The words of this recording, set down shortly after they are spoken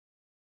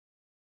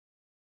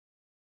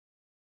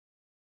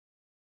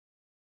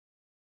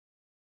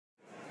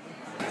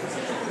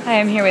Hi,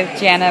 I'm here with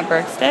Jana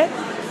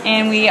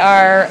and we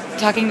are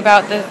talking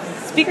about the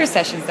speaker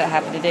sessions that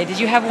happened today. Did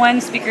you have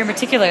one speaker in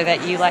particular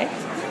that you liked?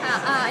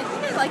 I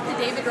think I like the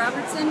David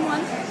Robertson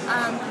one.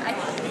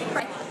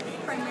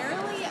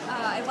 Primarily,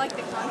 I like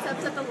the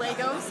concepts of the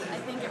Legos.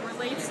 I think it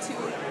relates to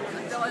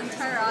the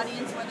entire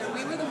audience, whether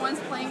we were the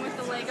ones playing with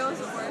the Legos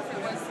or if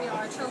it was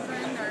our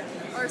children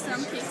or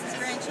some cases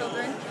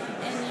grandchildren.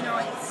 And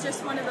it's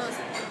just one of those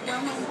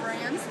well-known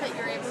brands that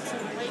you're able to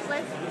relate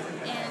with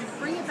and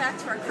bring it back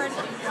to our credit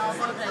union.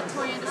 Although the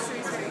toy industry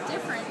is very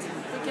different,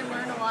 we can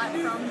learn a lot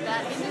from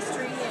that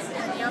industry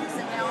and the ups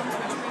and downs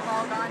which we've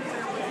all gone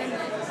through within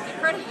the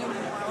credit union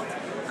world.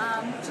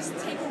 Just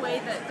take away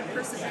the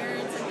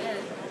perseverance and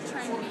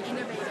trying to be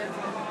innovative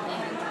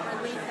and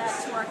relate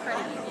that to our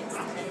credit unions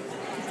today.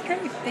 That's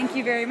great. Thank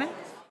you very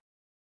much.